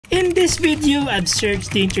In this video, I've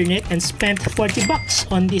searched the internet and spent 40 bucks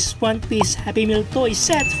on this One Piece Happy Meal toy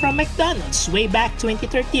set from McDonald's way back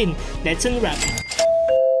 2013. Let's unwrap it.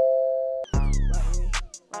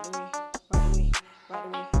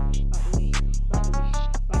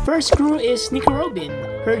 First crew is Nico Robin.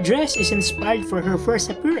 Her dress is inspired for her first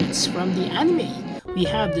appearance from the anime. We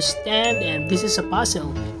have the stand and this is a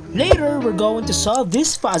puzzle. Later, we're going to solve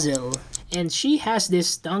this puzzle. And she has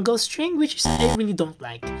this dongle string which I really don't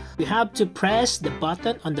like. We have to press the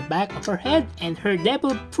button on the back of her head and her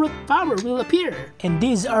devil fruit power will appear. And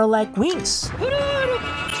these are like wings.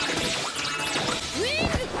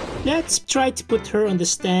 Let's try to put her on the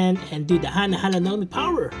stand and do the Hana Hana Nami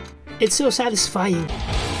power. It's so satisfying.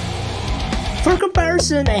 For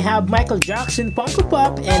comparison, I have Michael Jackson Funko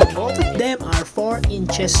Pop and both of them are 4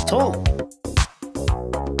 inches tall.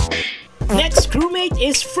 Next crewmate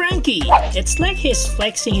is Franky. It's like he's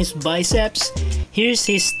flexing his biceps. Here's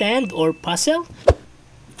his stand or puzzle.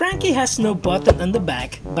 Franky has no button on the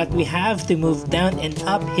back, but we have to move down and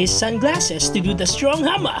up his sunglasses to do the strong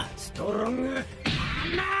hammer.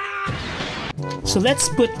 So let's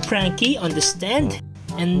put Franky on the stand.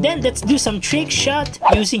 And then let's do some trick shot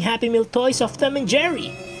using Happy Meal toys of Tom and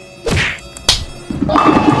Jerry.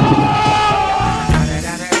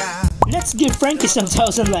 Let's give Franky some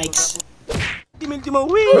 1,000 likes.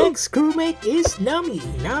 Next crewmate is Nami.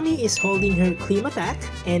 Nami is holding her claim attack,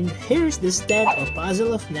 and here's the stand or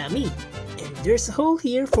puzzle of Nami. And there's a hole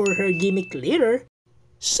here for her gimmick later.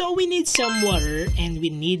 So we need some water and we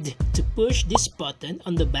need to push this button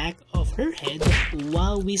on the back of her head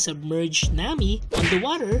while we submerge Nami on the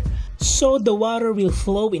water so the water will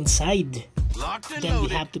flow inside. Then we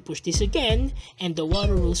have to push this again and the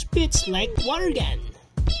water will spit like water gun.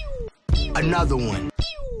 Another one.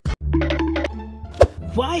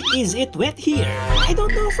 Why is it wet here? I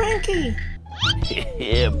don't know, Franky.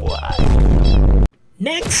 Yeah, boy.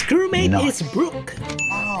 Next crewmate is Brook.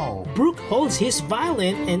 Wow. Brook holds his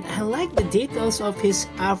violin and I like the details of his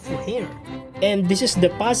afro hair. And this is the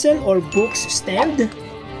puzzle or Brook's stand.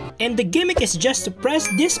 And the gimmick is just to press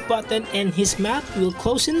this button and his mouth will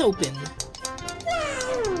close and open.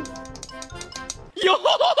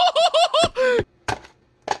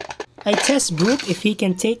 I test Brook if he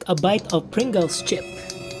can take a bite of Pringles chip.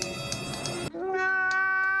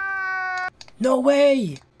 No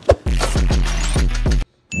way!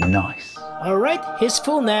 Nice. Alright, he's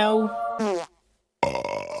full now.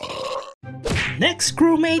 Next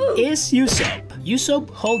crewmate is Usopp. Usopp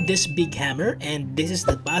hold this big hammer and this is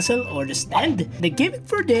the puzzle or the stand. The gimmick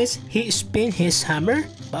for this, he spin his hammer,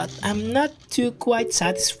 but I'm not too quite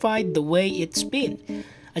satisfied the way it spin.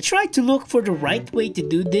 I tried to look for the right way to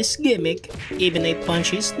do this gimmick. Even I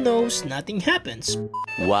punch his nose, nothing happens.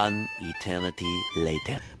 One eternity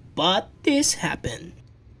later. But this happened.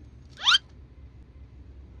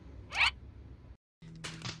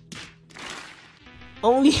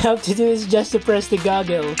 All you have to do is just to press the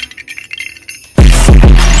goggle.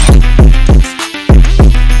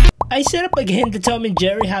 I set up again the Tom and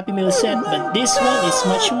Jerry Happy Meal set, but this one is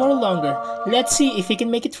much more longer. Let's see if he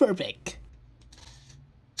can make it perfect.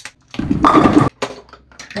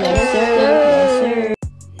 Yes, sir. Yes, sir.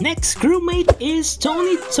 Next crewmate is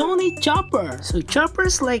Tony Chopper. So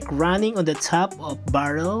Chopper's like running on the top of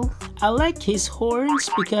barrel. I like his horns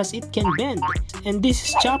because it can bend. And this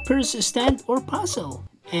is Chopper's stand or puzzle.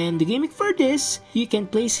 And the gimmick for this, you can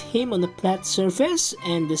place him on a flat surface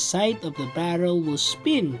and the side of the barrel will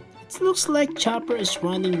spin. It looks like Chopper is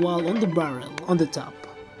running while on the barrel on the top.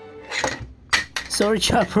 Sorry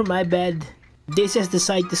Chopper, my bad. This is the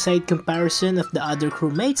side-to-side comparison of the other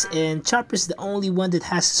crewmates and Chopper's the only one that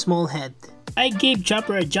has a small head. I gave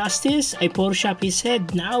Chopper a justice, I photoshopped his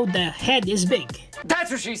head, now the head is big.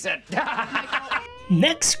 That's what she said!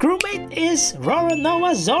 Next crewmate is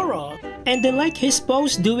Roronoa Zoro. And I like his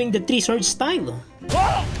pose doing the three-sword style.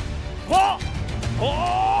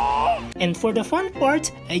 And for the fun part,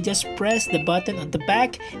 I just press the button on the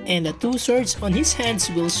back and the 2 swords on his hands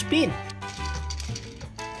will spin.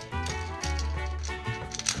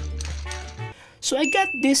 So I got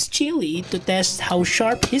this chili to test how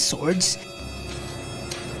sharp his swords.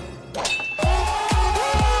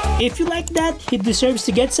 If you like that, he deserves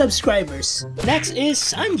to get subscribers. Next is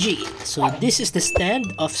Sanji. So this is the stand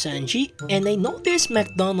of Sanji. And I noticed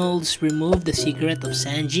McDonald's removed the secret of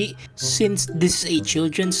Sanji since this is a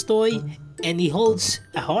children's toy and he holds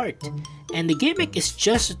a heart. And the gimmick is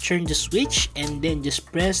just to turn the switch and then just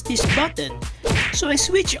press this button. So I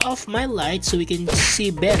switch off my light so we can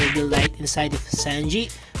see better the light inside of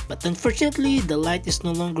Sanji. But unfortunately, the light is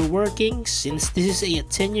no longer working. Since this is a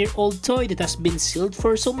 10-year-old toy that has been sealed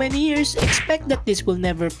for so many years, expect that this will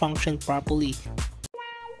never function properly.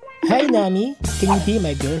 Hi Nami, can you be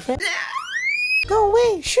my girlfriend? Go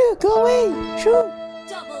away, shoo, go away, shoo.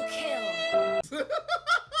 Double kill.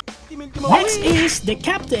 Next is the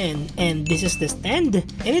captain, and this is the stand,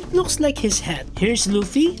 and it looks like his hat. Here's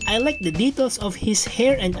Luffy. I like the details of his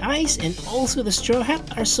hair and eyes, and also the straw hat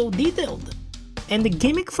are so detailed. And the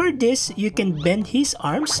gimmick for this, you can bend his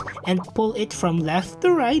arms and pull it from left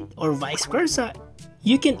to right or vice versa.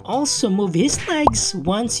 You can also move his legs.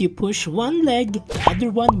 Once you push one leg, the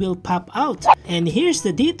other one will pop out. And here's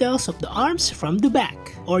the details of the arms from the back.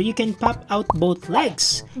 Or you can pop out both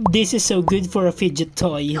legs. This is so good for a fidget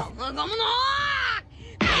toy.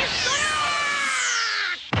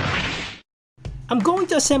 I'm going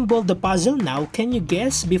to assemble the puzzle now. Can you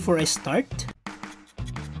guess before I start?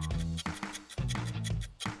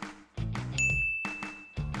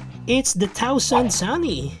 It's the Thousand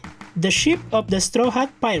Sunny, the ship of the Straw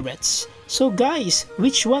Hat Pirates. So guys,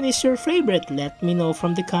 which one is your favorite? Let me know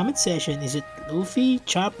from the comment section. Is it Luffy,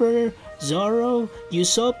 Chopper, Zoro,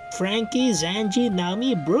 Usopp, Franky, Sanji,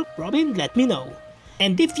 Nami, Brook, Robin? Let me know.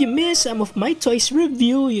 And if you missed some of my toys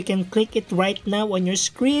review, you can click it right now on your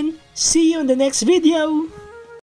screen. See you in the next video!